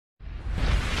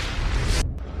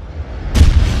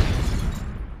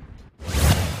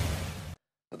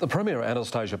The Premier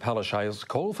Annastacia Palaszczuk has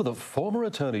called for the former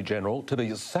Attorney-General to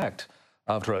be sacked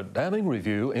after a damning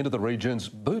review into the region's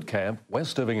boot camp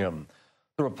west of Ingham.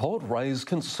 The report raised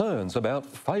concerns about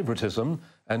favouritism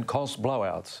and cost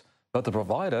blowouts, but the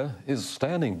provider is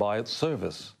standing by its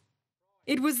service.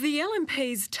 It was the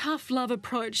LNP's tough love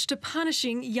approach to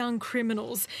punishing young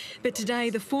criminals. But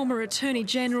today the former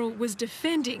Attorney-General was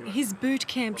defending his boot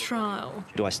camp trial.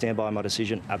 Do I stand by my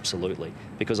decision? Absolutely,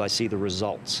 because I see the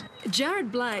results.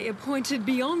 Jared Blay appointed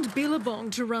Beyond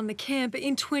Billabong to run the camp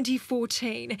in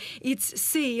 2014. Its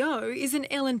CEO is an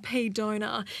LNP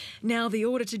donor. Now the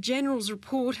Auditor-General's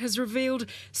report has revealed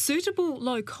suitable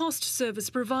low-cost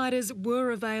service providers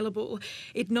were available.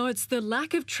 It notes the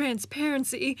lack of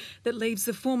transparency that leaves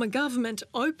the former government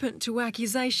open to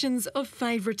accusations of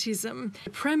favouritism. The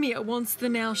Premier wants the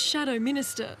now Shadow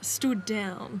Minister stood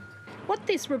down. What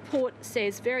this report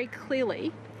says very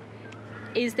clearly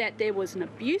is that there was an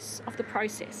abuse of the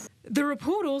process. The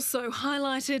report also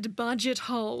highlighted budget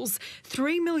holes.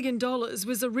 $3 million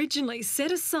was originally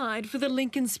set aside for the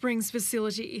Lincoln Springs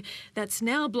facility. That's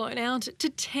now blown out to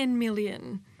 $10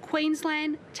 million.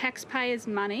 Queensland taxpayers'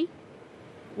 money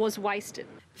was wasted.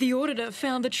 The auditor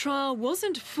found the trial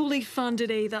wasn't fully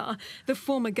funded either. The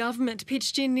former government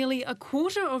pitched in nearly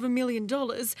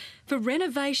 $250,000 for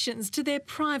renovations to their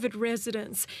private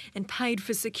residence and paid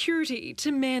for security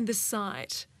to man the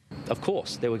site. Of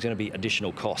course, there were going to be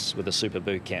additional costs with the super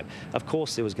boot camp. Of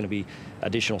course, there was going to be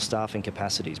additional staffing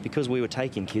capacities because we were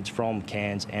taking kids from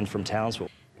Cairns and from Townsville.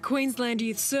 Queensland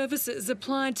Youth Services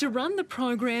applied to run the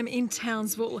program in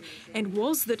Townsville and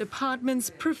was the department's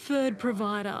preferred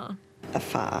provider. A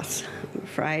farce, I'm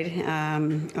afraid.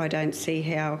 I don't see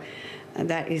how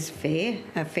that is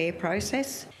a fair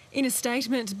process. In a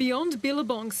statement, Beyond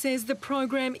Billabong says the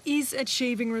program is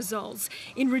achieving results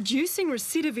in reducing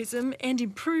recidivism and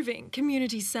improving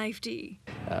community safety.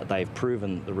 They've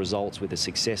proven the results with the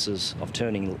successes of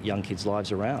turning young kids'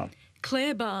 lives around.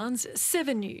 Claire Barnes,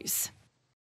 7 News.